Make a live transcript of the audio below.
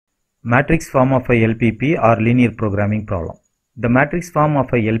Matrix form of a LPP or linear programming problem. The matrix form of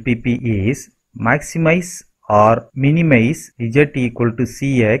a LPP is maximize or minimize z equal to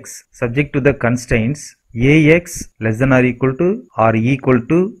cx subject to the constraints ax less than or equal to or equal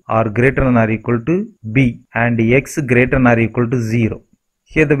to or greater than or equal to b and x greater than or equal to 0.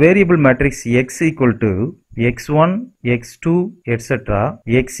 Here the variable matrix x equal to x1, x2, etc.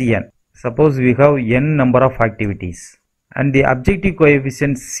 xn. Suppose we have n number of activities and the objective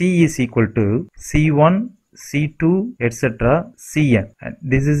coefficient c is equal to c1, c2, etc. cn. And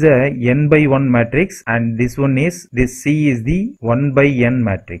this is a n by 1 matrix, and this c is the 1 by n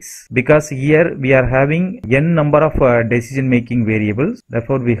matrix, because here we are having n number of decision making variables,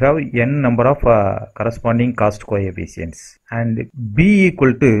 therefore we have n number of corresponding cost coefficients. And b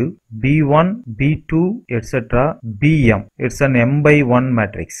equal to b1, b2, etc. bm. It's an m by 1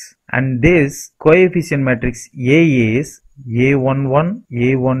 matrix, and this coefficient matrix a is a11,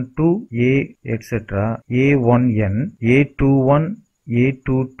 a12, a etc. a1n, a21,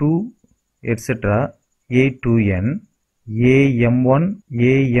 a22, etc. a2n, am1,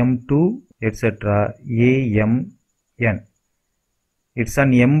 am2, etc. amn. It's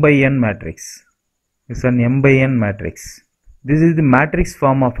an m by n matrix. It's an m by n matrix. This is the matrix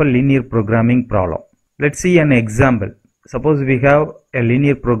form of a linear programming problem. Let's see an example. Suppose we have a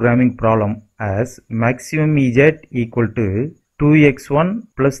linear programming problem as maximum z equal to 2x1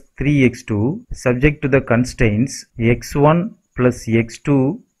 plus 3x2 subject to the constraints x1 plus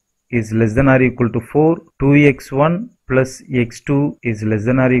x2 is less than or equal to 4, 2x1 plus x2 is less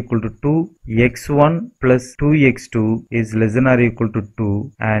than or equal to 2, x1 plus 2x2 is less than or equal to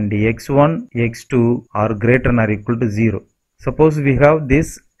 2, and x1, x2 are greater than or equal to 0. Suppose we have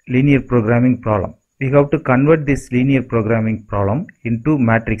this linear programming problem. We have to convert this linear programming problem into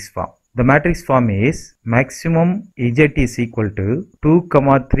matrix form. The matrix form is maximum z is equal to 2,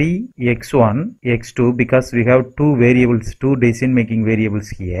 3 x1, x2, because we have two variables, two decision making variables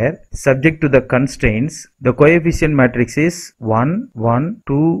here, subject to the constraints. The coefficient matrix is 1, 1,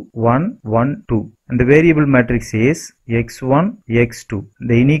 2, 1, 1, 2, and the variable matrix is x1, x2.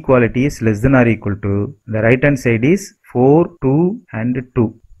 The inequality is less than or equal to, the right hand side is 4, 2 and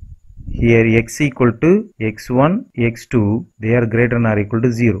 2. Here x equal to x1, x2, they are greater than or equal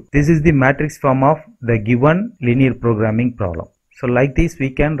to 0. This is the matrix form of the given linear programming problem. So like this we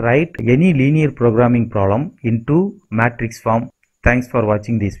can write any linear programming problem into matrix form. Thanks for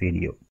watching this video.